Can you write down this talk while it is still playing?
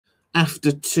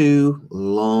After 2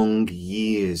 long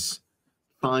years,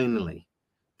 finally,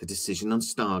 the decision on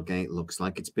Stargate looks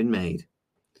like it's been made.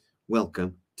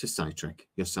 Welcome to SciTrek,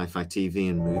 your sci-fi TV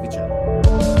and movie channel.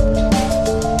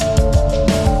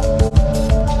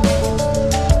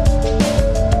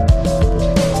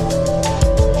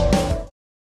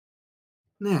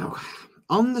 Now,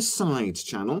 on the Side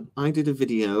channel, I did a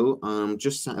video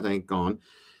just Saturday gone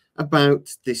about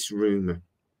this rumor.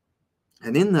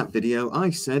 And in that video,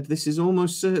 I said this is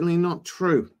almost certainly not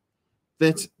true,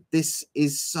 that this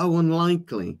is so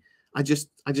unlikely. I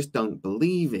just don't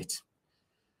believe it.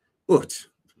 But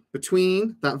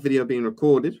between that video being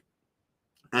recorded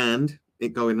and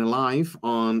it going live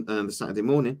on the Saturday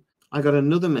morning, I got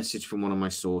another message from one of my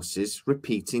sources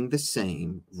repeating the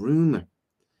same rumor.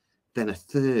 Then a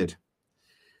third.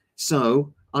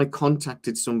 So I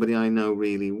contacted somebody I know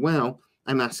really well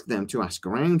and asked them to ask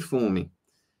around for me.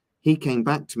 He came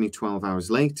back to me 12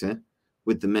 hours later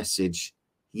with the message,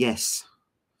 yes,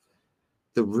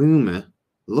 the rumor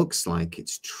looks like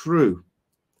it's true.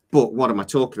 But what am I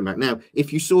talking about? Now,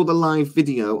 if you saw the live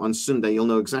video on Sunday, you'll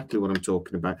know exactly what I'm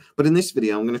talking about. But in this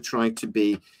video, I'm going to try to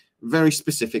be very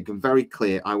specific and very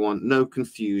clear. I want no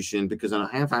confusion because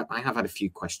I have had a few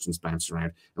questions bounce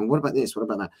around. And what about this? What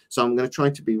about that? So I'm going to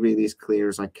try to be really as clear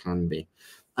as I can be.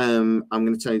 I'm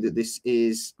going to tell you that this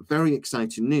is very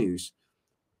exciting news,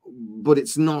 but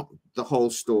it's not the whole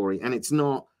story, and it's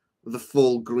not the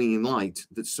full green light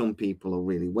that some people are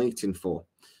really waiting for.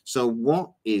 So what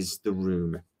is the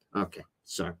rumor? Okay,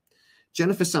 so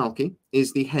Jennifer Salke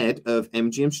is the head of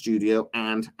MGM Studio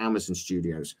and Amazon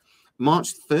Studios.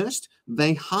 March 1st,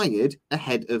 they hired a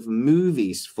head of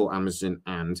movies for Amazon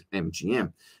and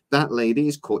MGM. That lady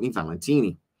is Courtney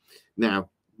Valentini. Now,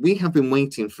 we have been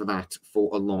waiting for that for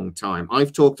a long time.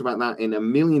 I've talked about that in a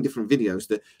million different videos,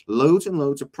 that loads and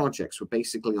loads of projects were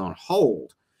basically on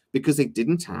hold because they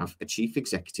didn't have a chief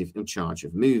executive in charge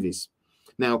of movies.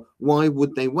 Now, why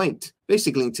would they wait?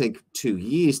 Basically, it take 2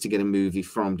 years to get a movie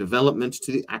from development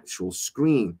to the actual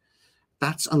screen.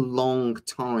 That's a long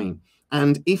time.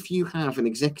 And if you have an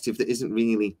executive that isn't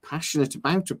really passionate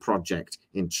about a project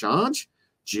in charge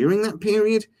during that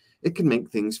period, it can make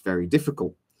things very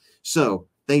difficult. So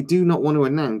they do not want to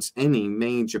announce any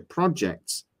major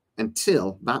projects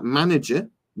until that manager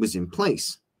was in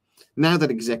place. Now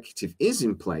that executive is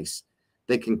in place,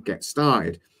 they can get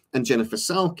started. And Jennifer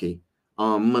Salke,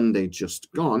 on Monday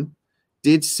just gone,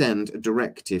 did send a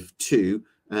directive to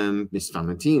Miss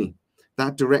Valentini.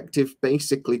 That directive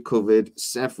basically covered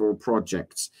several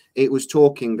projects. It was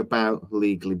talking about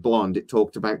Legally Blonde. It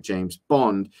talked about James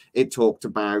Bond. It talked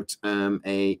about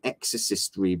a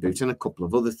Exorcist reboot and a couple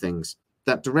of other things.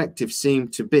 That directive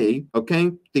seemed to be,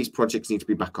 okay, these projects need to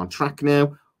be back on track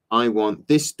now. I want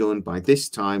this done by this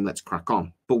time. Let's crack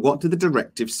on. But what did the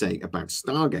directive say about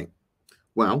Stargate?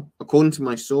 Well, according to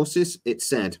my sources, it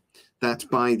said that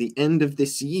by the end of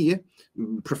this year,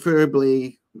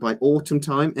 preferably by autumn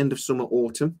time, end of summer,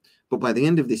 autumn, but by the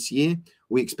end of this year,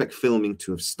 we expect filming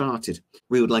to have started.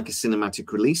 We would like a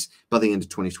cinematic release by the end of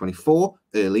 2024,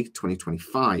 early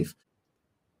 2025.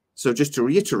 So just to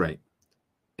reiterate,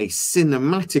 a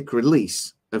cinematic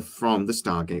release from the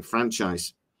Stargate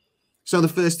franchise. So the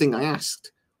first thing I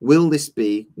asked, will this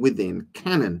be within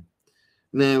canon?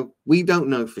 Now, we don't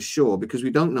know for sure because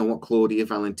we don't know what Claudia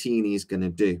Valentini is going to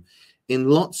do. In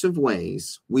lots of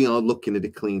ways, we are looking at a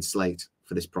clean slate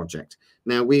for this project.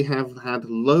 Now, we have had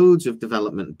loads of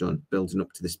development done building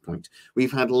up to this point.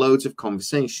 We've had loads of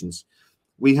conversations.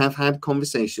 We have had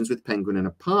conversations with Penguin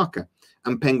and Parker,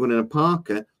 and Penguin and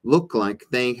Parker look like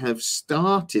they have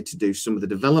started to do some of the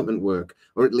development work,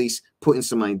 or at least putting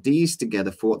some ideas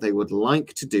together for what they would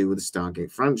like to do with the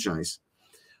Stargate franchise.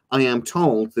 I am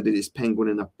told that it is Penguin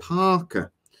and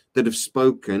Parker that have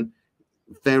spoken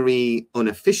very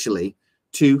unofficially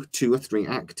to 2 or 3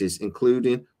 actors,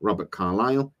 including Robert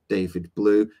Carlyle, David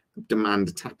Blue,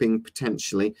 Amanda Tapping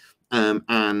potentially,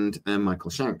 and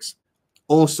Michael Shanks.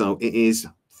 Also, it is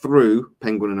through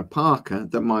Penguin and Parker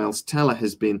that Miles Teller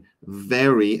has been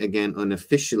very, again,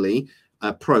 unofficially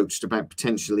approached about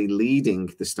potentially leading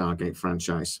the Stargate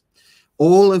franchise.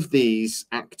 All of these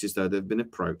actors, though, that have been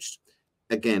approached,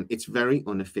 again, it's very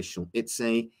unofficial. It's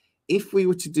a, if we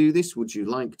were to do this, would you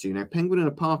like to? Now, Penguin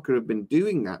and Parker have been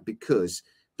doing that because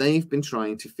they've been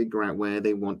trying to figure out where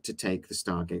they want to take the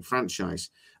Stargate franchise.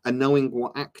 And knowing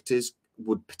what actors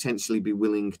would potentially be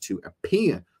willing to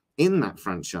appear in that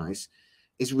franchise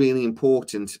is really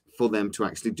important for them to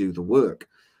actually do the work.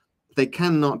 They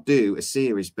cannot do a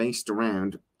series based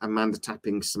around Amanda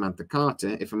Tapping, Samantha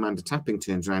Carter, if Amanda Tapping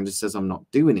turns around and says, I'm not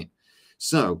doing it.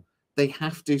 So they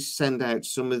have to send out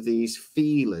some of these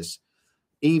feelers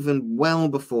even well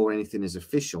before anything is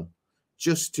official,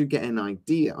 just to get an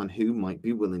idea on who might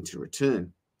be willing to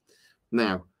return.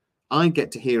 Now, I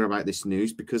get to hear about this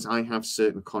news because I have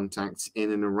certain contacts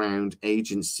in and around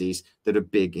agencies that are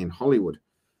big in Hollywood.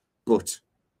 But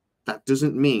that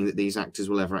doesn't mean that these actors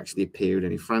will ever actually appear in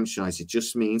any franchise. It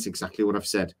just means exactly what I've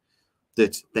said,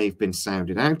 that they've been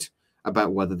sounded out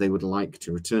about whether they would like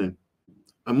to return.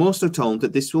 I'm also told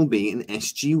that this will be an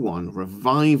SG-1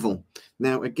 revival.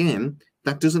 Now, again,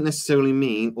 that doesn't necessarily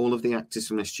mean all of the actors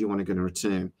from SG-1 are going to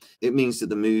return. It means that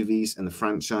the movies and the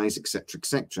franchise,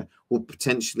 etc., will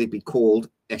potentially be called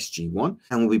SG-1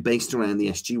 and will be based around the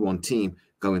SG-1 team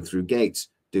going through gates,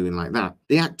 doing like that.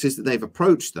 The actors that they've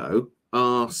approached, though,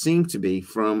 seem to be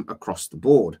from across the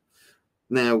board.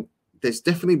 Now, there's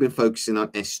definitely been focusing on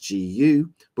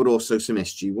SGU, but also some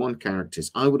SG-1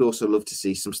 characters. I would also love to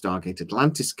see some Stargate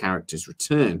Atlantis characters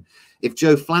return. If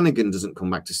Joe Flanagan doesn't come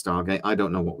back to Stargate, I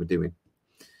don't know what we're doing.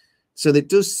 So it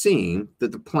does seem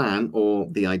that the plan, or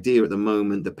the idea at the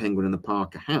moment that Penguin and the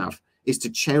Parker have, is to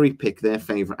cherry pick their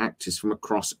favorite actors from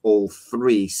across all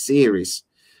 3 series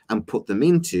and put them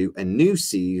into a new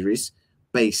series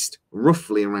based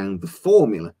roughly around the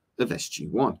formula of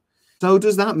SG-1. So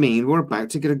does that mean we're about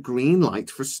to get a green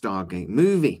light for a Stargate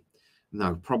movie?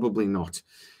 No, probably not.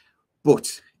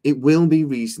 But it will be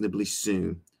reasonably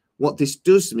soon. What this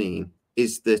does mean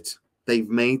is that they've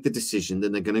made the decision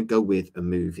that they're going to go with a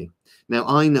movie. Now,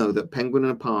 I know that Penguin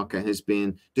and Parker has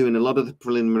been doing a lot of the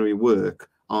preliminary work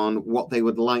on what they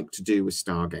would like to do with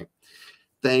Stargate.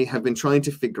 They have been trying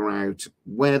to figure out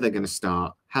where they're going to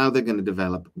start, how they're going to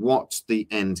develop, what the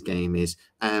end game is,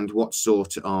 and what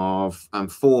sort of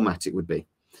format it would be.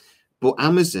 But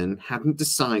Amazon hadn't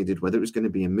decided whether it was going to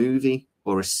be a movie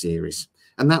or a series.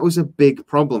 And that was a big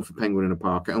problem for Penguin and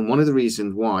Parker, and one of the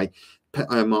reasons why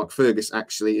Mark Fergus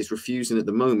actually is refusing at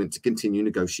the moment to continue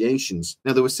negotiations.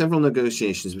 Now, there were several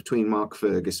negotiations between Mark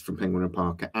Fergus from Penguin and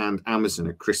Parker and Amazon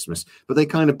at Christmas, but they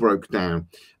kind of broke down,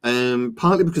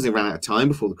 partly because they ran out of time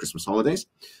before the Christmas holidays,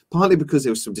 partly because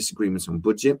there was some disagreements on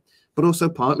budget, but also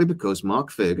partly because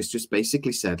Mark Fergus just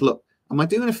basically said, look, am I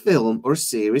doing a film or a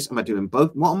series? Am I doing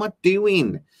both? What am I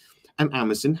doing? And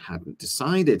Amazon hadn't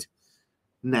decided.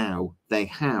 Now they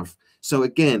have. So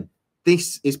again,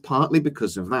 this is partly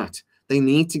because of that. They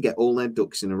need to get all their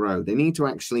ducks in a row. They need to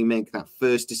actually make that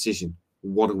first decision.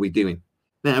 What are we doing?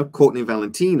 Now, Courtney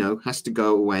Valentino has to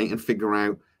go away and figure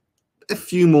out a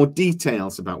few more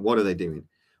details about what are they doing.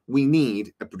 We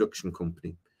need a production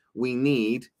company. We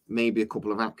need maybe a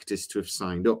couple of actors to have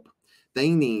signed up. They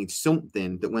need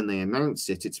something that when they announce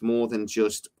it, it's more than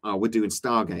just, oh, we're doing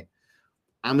Stargate.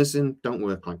 Amazon don't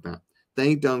work like that.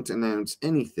 They don't announce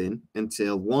anything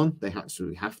until, 1, they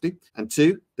absolutely have to, and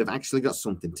 2, they've actually got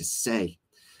something to say.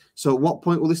 So at what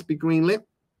point will this be greenlit?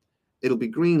 It'll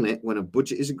be greenlit when a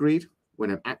budget is agreed,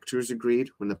 when an actor is agreed,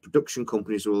 when the production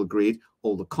companies are all agreed,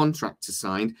 all the contracts are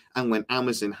signed, and when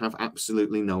Amazon have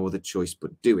absolutely no other choice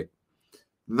but do it.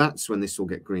 That's when this will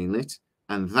get greenlit,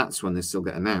 and that's when this will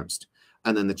get announced.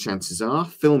 And then the chances are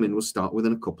filming will start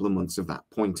within a couple of months of that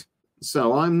point.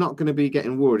 So I'm not going to be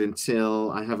getting word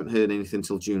until I haven't heard anything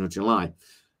until June or July.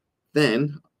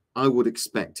 Then I would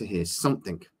expect to hear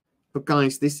something. But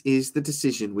guys, this is the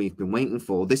decision we've been waiting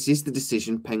for. This is the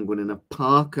decision Penguin and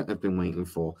Parker have been waiting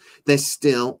for. There's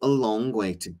still a long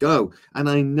way to go. And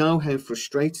I know how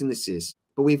frustrating this is.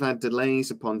 But we've had delays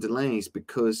upon delays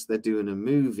because they're doing a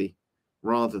movie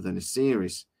rather than a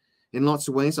series. In lots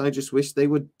of ways, I just wish they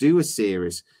would do a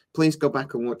series. Please go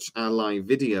back and watch our live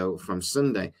video from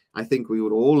Sunday. I think we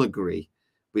would all agree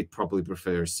we'd probably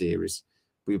prefer a series.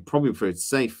 We would probably prefer it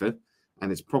safer, and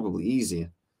it's probably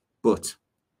easier. But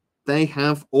they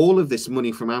have all of this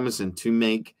money from Amazon to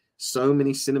make so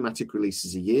many cinematic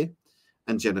releases a year,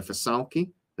 and Jennifer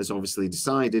Salke has obviously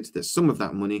decided that some of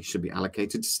that money should be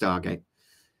allocated to Stargate.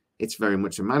 It's very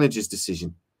much a manager's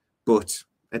decision, but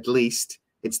at least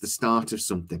it's the start of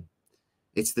something.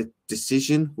 It's the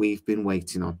decision we've been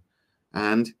waiting on,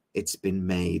 and it's been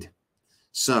made.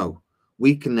 So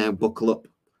we can now buckle up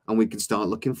and we can start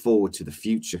looking forward to the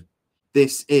future.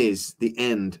 This is the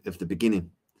end of the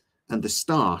beginning and the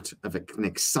start of an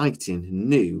exciting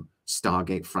new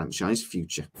Stargate franchise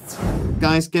future.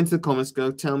 Guys, get into the comments,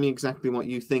 go tell me exactly what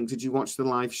you think. Did you watch the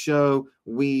live show?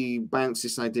 We bounce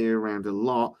this idea around a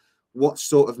lot. What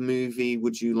sort of movie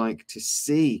would you like to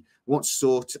see? What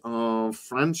sort of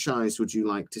franchise would you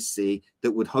like to see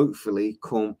that would hopefully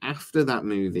come after that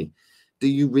movie? Do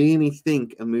you really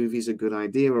think a movie is a good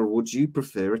idea, or would you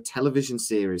prefer a television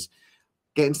series?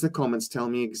 Get into the comments, tell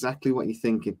me exactly what you're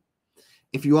thinking.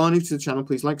 If you are new to the channel,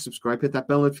 please like, subscribe, hit that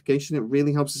bell notification. It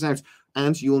really helps us out,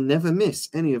 and you'll never miss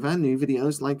any of our new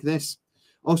videos like this.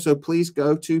 Also, please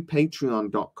go to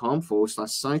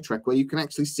patreon.com/SciTrek, where you can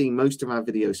actually see most of our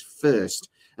videos first.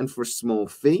 And for a small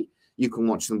fee, you can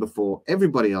watch them before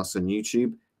everybody else on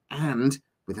YouTube and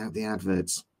without the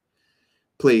adverts.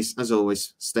 Please, as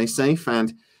always, stay safe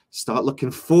and start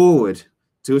looking forward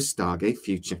to a Stargate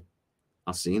future.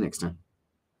 I'll see you next time.